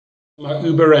My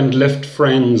Uber and Lyft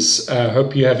friends,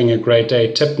 hope you're having a great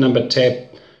day. Tip number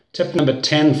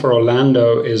 10 for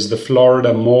Orlando is the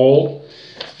Florida Mall.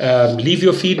 Leave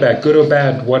your feedback, good or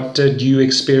bad. What did you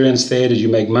experience there? Did you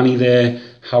make money there?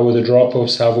 How were the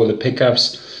drop-offs? How were the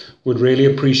pickups? Would really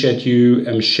appreciate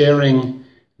you sharing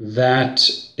that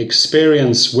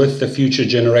experience with the future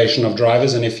generation of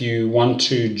drivers. And if you want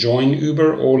to join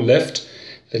Uber or Lyft,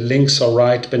 the links are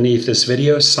right beneath this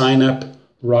video. Sign up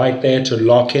right there to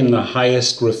lock in the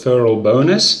highest referral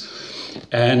bonus.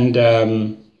 And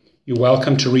you're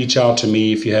welcome to reach out to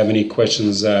me if you have any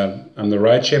questions. I'm the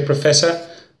Rideshare Professor.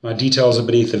 My details are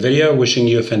beneath the video. Wishing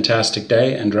you a fantastic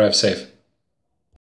day and drive safe.